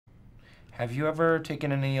Have you ever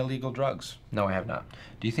taken any illegal drugs? No, I have not.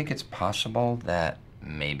 Do you think it's possible that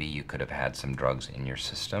maybe you could have had some drugs in your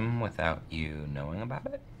system without you knowing about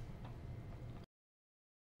it?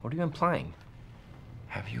 What are you implying?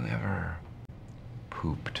 Have you ever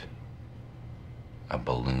pooped a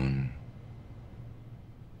balloon?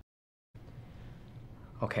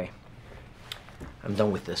 Okay. I'm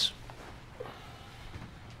done with this.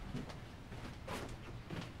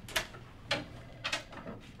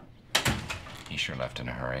 He sure left in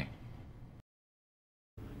a hurry.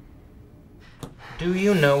 Do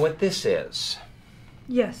you know what this is?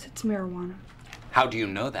 Yes, it's marijuana. How do you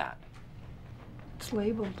know that? It's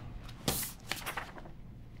labeled.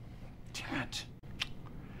 Damn it.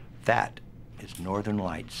 That is Northern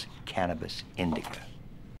Lights cannabis indica.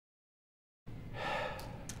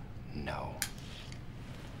 No.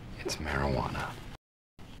 It's marijuana.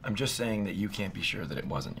 I'm just saying that you can't be sure that it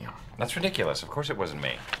wasn't you. That's ridiculous. Of course it wasn't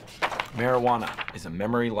me. Marijuana is a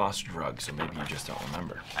memory loss drug, so maybe you just don't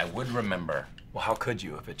remember. I would remember. Well, how could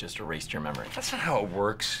you if it just erased your memory? That's not how it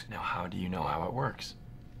works. Now, how do you know how it works?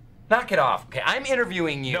 Knock it off. Okay, I'm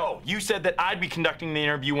interviewing you. No, you said that I'd be conducting the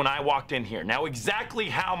interview when I walked in here. Now, exactly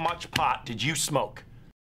how much pot did you smoke?